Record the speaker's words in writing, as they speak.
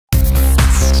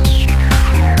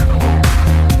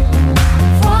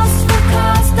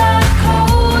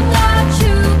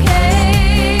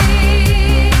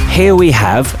Here we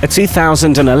have a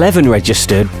 2011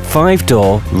 registered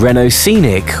 5-door Renault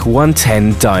Scenic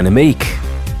 110 Dynamique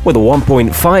with a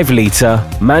 1.5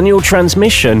 litre manual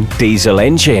transmission diesel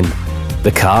engine.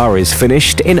 The car is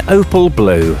finished in opal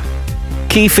blue.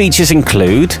 Key features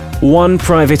include 1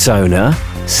 private owner,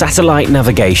 satellite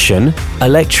navigation,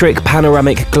 electric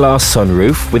panoramic glass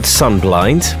sunroof with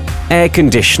sunblind, air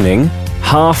conditioning,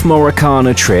 half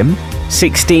Morocana trim,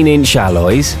 16-inch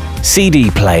alloys, CD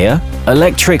player,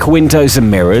 electric windows and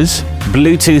mirrors,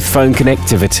 Bluetooth phone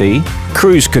connectivity,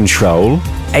 cruise control,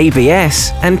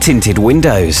 ABS and tinted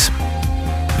windows.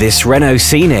 This Renault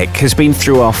Scenic has been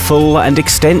through our full and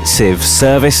extensive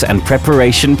service and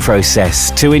preparation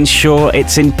process to ensure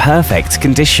it's in perfect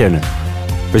condition.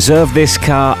 Reserve this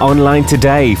car online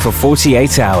today for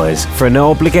 48 hours for an no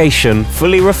obligation,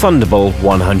 fully refundable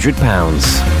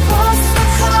 £100.